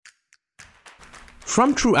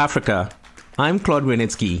From True Africa, I'm Claude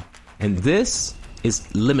Renitsky, and this is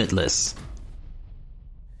Limitless.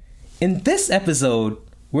 In this episode,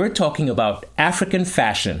 we're talking about African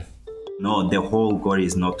fashion. No, the whole goal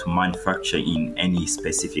is not to manufacture in any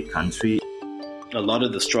specific country. A lot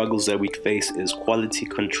of the struggles that we face is quality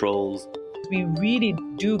controls. We really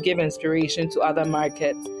do give inspiration to other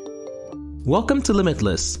markets. Welcome to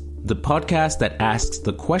Limitless, the podcast that asks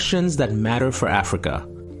the questions that matter for Africa.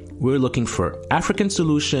 We're looking for African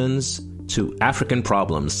solutions to African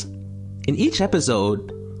problems. In each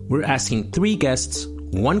episode, we're asking three guests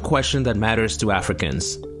one question that matters to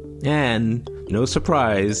Africans. And, no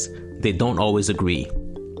surprise, they don't always agree.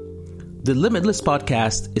 The Limitless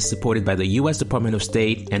podcast is supported by the U.S. Department of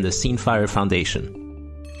State and the Scenefire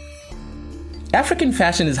Foundation. African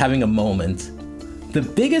fashion is having a moment. The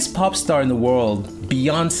biggest pop star in the world,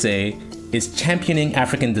 Beyoncé, is championing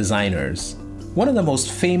African designers. One of the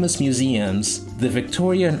most famous museums, the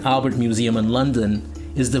Victoria and Albert Museum in London,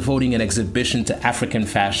 is devoting an exhibition to African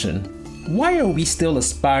fashion. Why are we still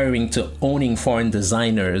aspiring to owning foreign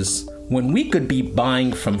designers when we could be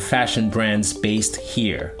buying from fashion brands based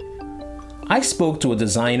here? I spoke to a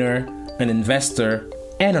designer, an investor,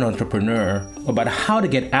 and an entrepreneur about how to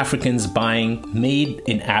get Africans buying made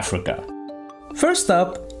in Africa. First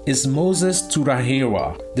up is Moses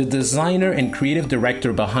Turahirwa, the designer and creative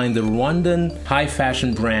director behind the Rwandan high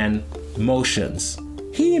fashion brand Motions.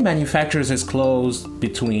 He manufactures his clothes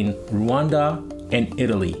between Rwanda and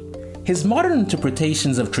Italy. His modern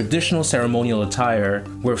interpretations of traditional ceremonial attire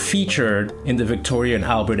were featured in the Victoria and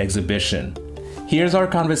Albert exhibition. Here's our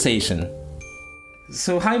conversation.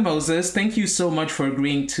 So, hi Moses, thank you so much for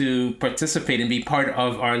agreeing to participate and be part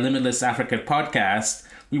of our Limitless Africa podcast.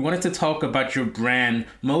 We wanted to talk about your brand,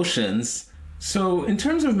 Motions. So in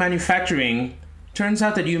terms of manufacturing, turns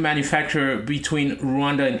out that you manufacture between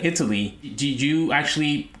Rwanda and Italy. Did you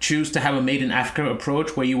actually choose to have a made in Africa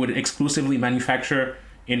approach where you would exclusively manufacture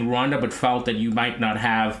in Rwanda but felt that you might not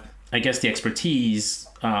have, the expertise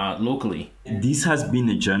locally? This has been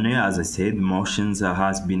a journey, as I said. Motions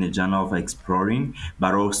has been a journey of exploring,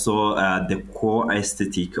 but also the core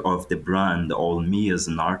aesthetic of the brand, or me as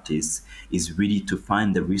an artist, is really to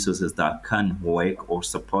find the resources that can work or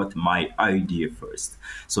support my idea first.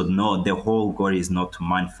 So no, the whole goal is not to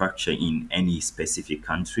manufacture in any specific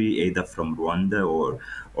country, either from Rwanda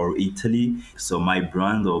or Italy. So my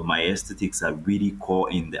brand or my aesthetics are really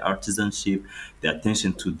core in the artisanship, the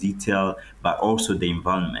attention to detail, but also the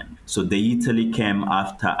environment. So the Italy came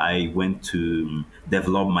after I went to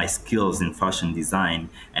develop my skills in fashion design,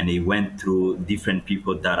 and I went through different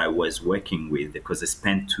people that I was working with, because I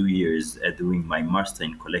spent 2 years doing my master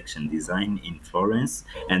in collection design in Florence.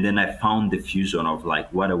 And then I found the fusion of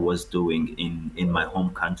what I was doing in my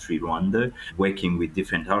home country, Rwanda, working with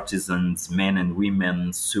different artisans, men and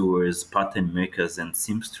women, sewers, pattern makers, and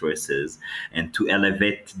seamstresses. And to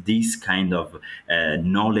elevate this kind of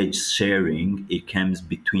knowledge sharing, it comes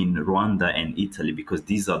between Rwanda and Italy, because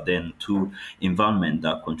these are then two environments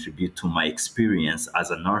that contribute to my experience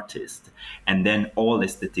as an artist. And then all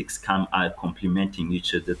aesthetics come complementing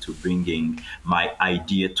each other to bringing my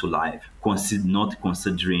idea to life. Not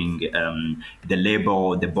considering the label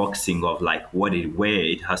or the boxing of where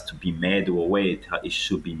it has to be made or where it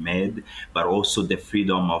should be made, but also the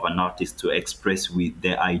freedom of an artist to express with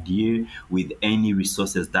the idea with any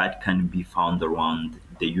resources that can be found around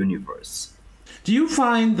the universe. Do you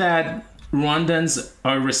find that Rwandans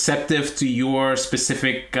are receptive to your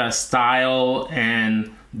specific style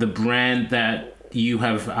and the brand that you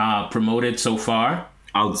have promoted so far?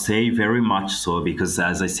 I would say very much so, because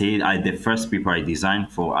as I said, the first people I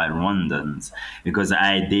designed for are Rwandans, because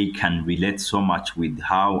they can relate so much with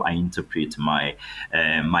how I interpret my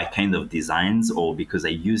kind of designs, or because I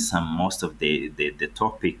use most of the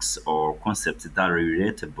topics or concepts that are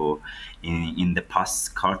relatable in the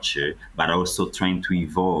past culture, but also trying to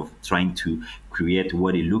evolve, trying to create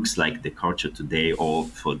what it looks like the culture today or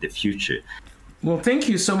for the future. Well, thank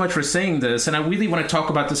you so much for saying this. And I really want to talk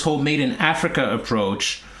about this whole Made in Africa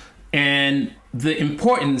approach and the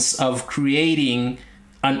importance of creating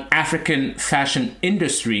an African fashion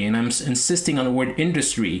industry. And I'm insisting on the word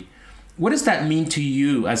industry. What does that mean to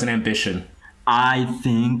you as an ambition? I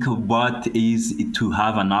think what is to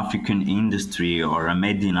have an African industry or a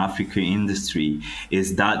made in Africa industry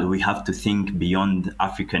is that we have to think beyond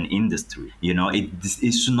African industry.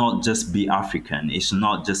 It should not just be African. It should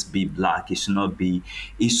not just be Black. It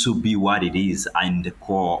should be what it is in the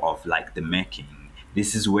core of the making.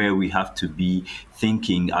 This is where we have to be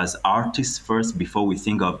thinking as artists first before we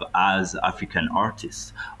think of as African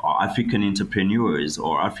artists or African entrepreneurs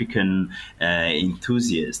or African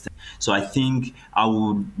enthusiasts. So I think I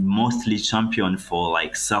would mostly champion for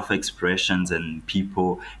like self-expressions and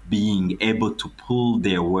people being able to pull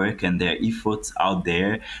their work and their efforts out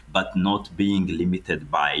there, but not being limited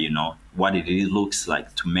by, what it really looks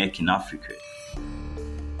like to make in Africa.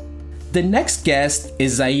 The next guest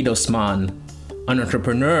is Zaid Osman, an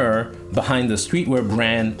entrepreneur behind the streetwear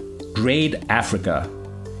brand Grade Africa.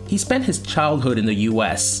 He spent his childhood in the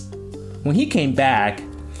US. When he came back,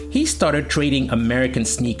 he started trading American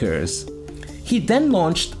sneakers. He then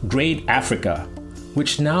launched Grade Africa,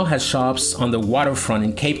 which now has shops on the waterfront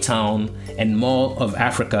in Cape Town and Mall of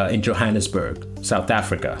Africa in Johannesburg, South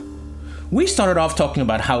Africa. We started off talking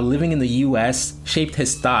about how living in the US shaped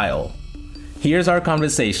his style. Here's our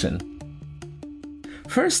conversation.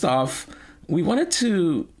 First off, we wanted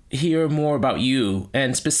to hear more about you,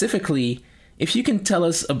 and specifically, if you can tell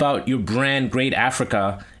us about your brand Grade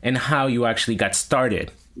Africa and how you actually got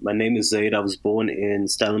started. My name is Zaid. I was born in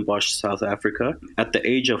Stellenbosch, South Africa. At the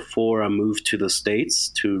age of 4, I moved to the States,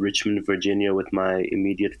 to Richmond, Virginia, with my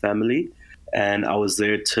immediate family. And I was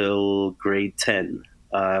there till grade 10.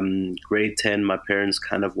 Grade 10, my parents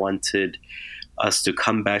kind of wanted us to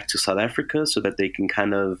come back to South Africa so that they can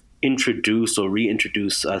kind of introduce or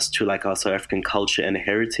reintroduce us to like our South African culture and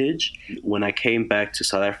heritage. When I came back to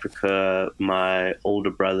South Africa, my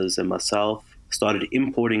older brothers and myself started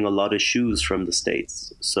importing a lot of shoes from the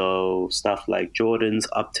States. So stuff like Jordans,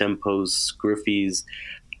 Up-Tempos, Griffeys,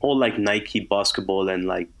 all like Nike basketball and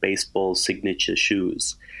like baseball signature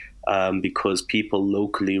shoes, because people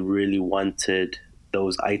locally really wanted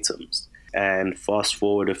those items. And fast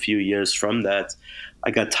forward a few years from that,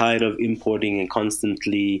 I got tired of importing and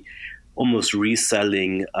constantly almost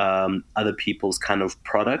reselling other people's kind of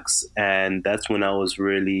products. And that's when I was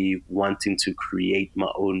really wanting to create my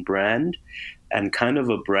own brand, and kind of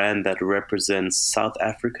a brand that represents South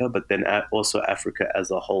Africa, but then also Africa as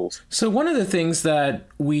a whole. So one of the things that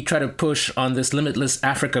we try to push on this Limitless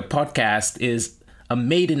Africa podcast is a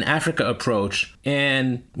made in Africa approach.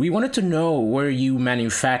 And we wanted to know where you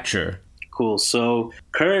manufacture. Cool. So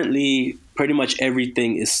currently, pretty much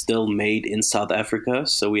everything is still made in South Africa.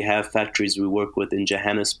 So we have factories we work with in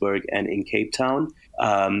Johannesburg and in Cape Town.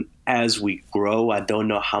 As we grow, I don't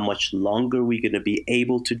know how much longer we're going to be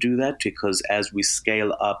able to do that, because as we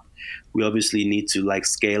scale up, we obviously need to like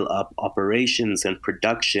scale up operations and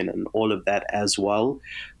production and all of that as well.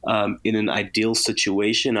 In an ideal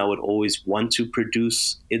situation, I would always want to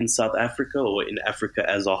produce in South Africa or in Africa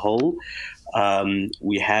as a whole.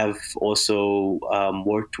 We have also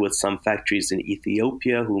worked with some factories in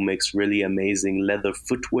Ethiopia who makes really amazing leather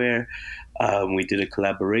footwear. We did a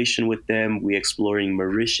collaboration with them. We're exploring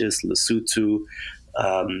Mauritius, Lesotho,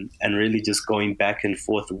 and really just going back and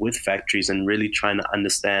forth with factories and really trying to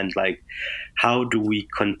understand, like, how do we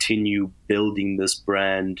continue building this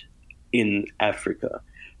brand in Africa?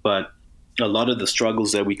 But a lot of the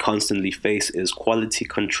struggles that we constantly face is quality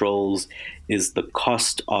controls, is the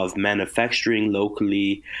cost of manufacturing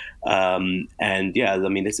locally. And yeah, I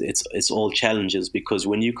mean, it's all challenges, because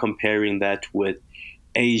when you're comparing that with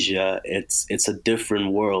Asia, it's a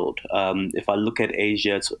different world. If I look at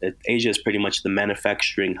Asia, Asia is pretty much the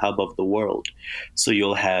manufacturing hub of the world. So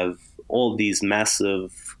you'll have all these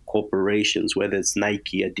massive corporations, whether it's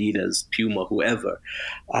Nike, Adidas, Puma, whoever,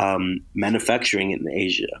 manufacturing in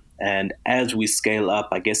Asia. And as we scale up,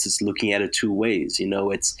 I guess it's looking at it two ways. You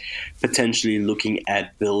know, it's potentially looking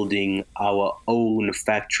at building our own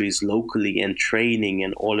factories locally and training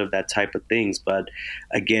and all of that type of things. But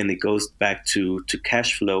again, it goes back to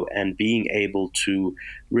cash flow and being able to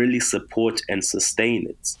really support and sustain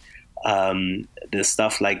it. There's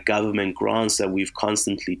stuff like government grants that we've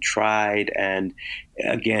constantly tried, and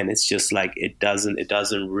again, it's just like it doesn't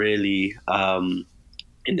really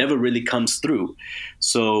it never really comes through.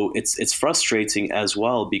 So it's frustrating as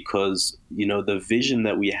well, because you know the vision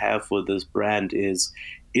that we have for this brand is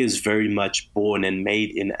very much born and made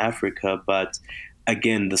in Africa, but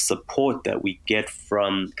again, the support that we get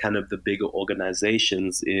from kind of the bigger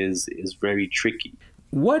organizations is very tricky.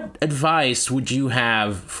 What advice would you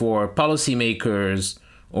have for policymakers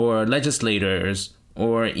or legislators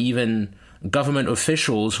or even government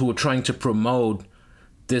officials who are trying to promote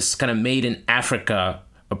this kind of made in Africa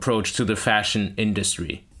approach to the fashion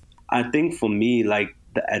industry? I think for me, like,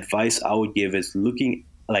 the advice I would give is looking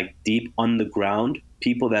like deep on the ground,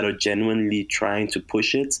 people that are genuinely trying to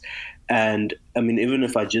push it. And I mean, even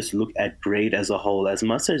if I just look at Grade as a whole, as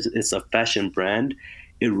much as it's a fashion brand,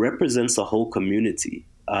 it represents a whole community.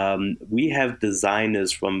 We have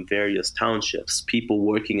designers from various townships, people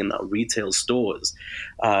working in our retail stores.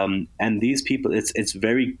 And these people, it's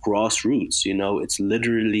very grassroots, it's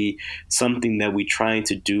literally something that we're trying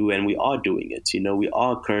to do, and we are doing it. We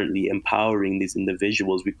are currently empowering these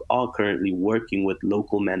individuals. We are currently working with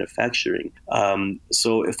local manufacturing.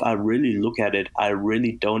 So if I really look at it, I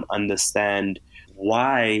really don't understand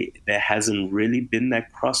why there hasn't really been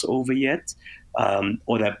that crossover yet,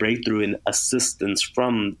 or that breakthrough in assistance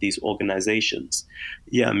from these organizations.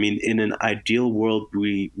 Yeah, I mean, in an ideal world,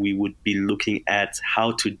 we would be looking at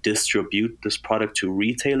how to distribute this product to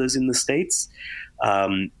retailers in the States.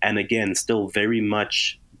 And again, still very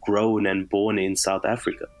much grown and born in South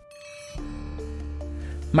Africa.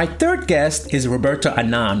 My third guest is Roberta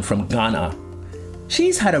Annan from Ghana.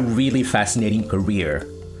 She's had a really fascinating career.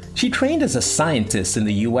 She trained as a scientist in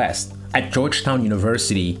the US at Georgetown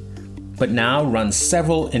University, but now runs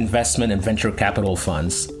several investment and venture capital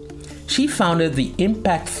funds. She founded the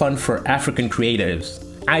Impact Fund for African Creatives,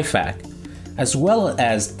 IFAC, as well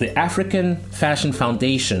as the African Fashion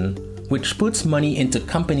Foundation, which puts money into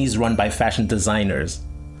companies run by fashion designers.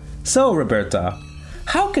 So, Roberta,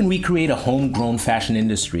 how can we create a homegrown fashion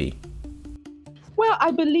industry? Well,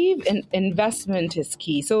 I believe investment is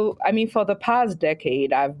key. So, I mean, for the past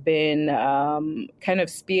decade, I've been kind of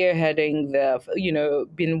spearheading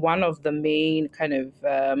been one of the main kind of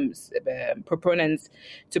proponents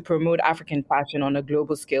to promote African fashion on a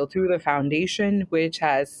global scale through the foundation, which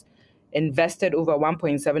has invested over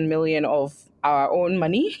 1.7 million of our own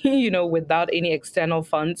money, without any external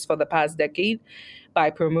funds for the past decade,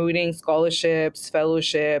 by promoting scholarships,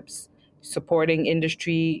 fellowships, supporting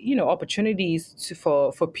industry, opportunities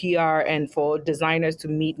for PR and for designers to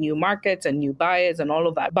meet new markets and new buyers and all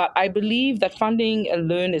of that. But I believe that funding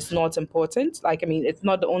alone is not important. It's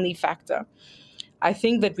not the only factor. I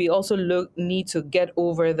think that we also need to get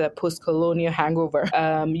over the post-colonial hangover,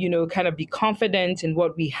 kind of be confident in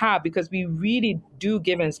what we have, because we really do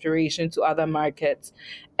give inspiration to other markets.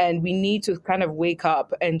 And we need to kind of wake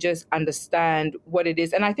up and just understand what it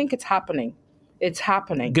is. And I think it's happening. It's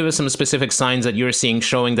happening. Give us some specific signs that you're seeing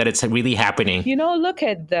showing that it's really happening. Look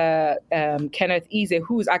at the Kenneth Eze,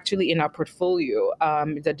 who's actually in our portfolio,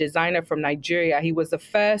 the designer from Nigeria. He was the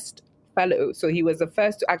first fellow. So he was the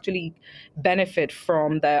first to actually benefit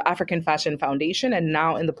from the African Fashion Foundation, and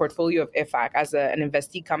now in the portfolio of IFAC as an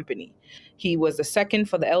investee company. He was the second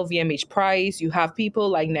for the LVMH prize. You have people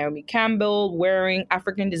like Naomi Campbell wearing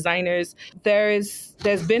African designers. There's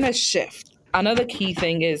been a shift. Another key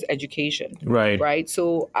thing is education. Right.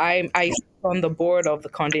 So I sit on the board of the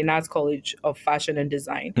Condé Nast College of Fashion and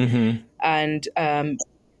Design. Mm-hmm. And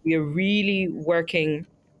we are really working,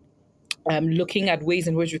 looking at ways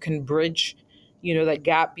in which we can bridge, the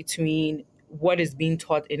gap between what is being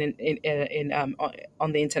taught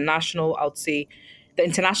on the international, I would say, the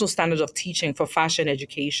international standards of teaching for fashion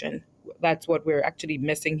education. That's what we're actually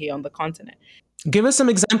missing here on the continent. Give us some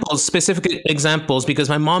examples, specific examples, because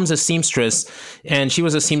my mom's a seamstress, and she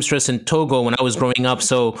was a seamstress in Togo when I was growing up.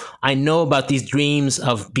 So I know about these dreams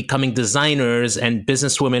of becoming designers and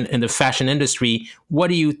businesswomen in the fashion industry. What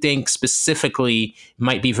do you think specifically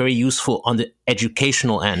might be very useful on the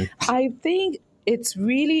educational end? I think it's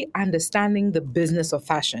really understanding the business of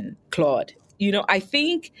fashion, Claude. I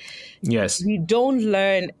think we don't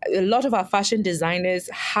learn. A lot of our fashion designers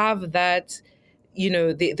have that,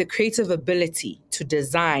 the creative ability to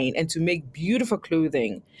design and to make beautiful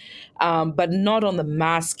clothing, but not on the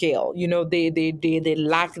mass scale. They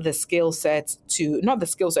lack the skill set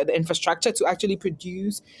the infrastructure to actually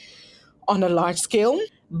produce on a large scale.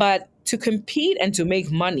 But to compete and to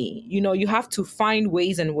make money, you have to find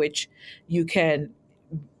ways in which you can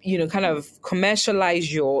kind of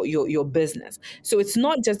commercialize your business. So it's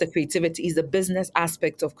not just the creativity, it's the business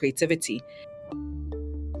aspect of creativity.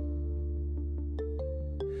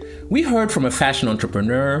 We heard from a fashion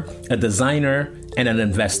entrepreneur, a designer, and an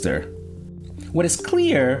investor. What is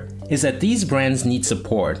clear is that these brands need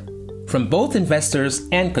support from both investors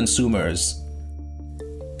and consumers.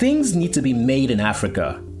 Things need to be made in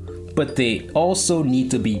Africa, but they also need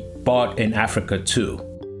to be bought in Africa too.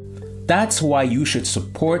 That's why you should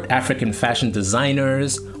support African fashion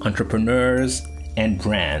designers, entrepreneurs, and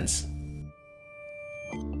brands.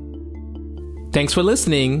 Thanks for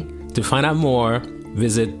listening. To find out more,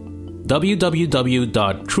 visit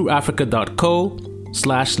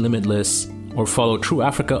www.trueafrica.co/limitless or follow True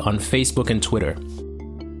Africa on Facebook and Twitter.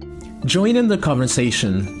 Join in the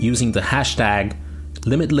conversation using the hashtag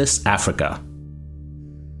 #LimitlessAfrica.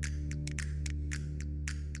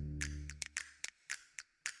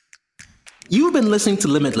 You've been listening to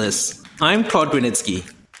Limitless. I'm Claude Grunitzky.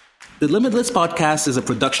 The Limitless podcast is a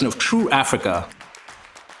production of True Africa.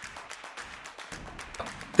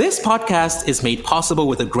 This podcast is made possible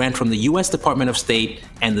with a grant from the U.S. Department of State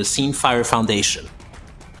and the Scene Fire Foundation.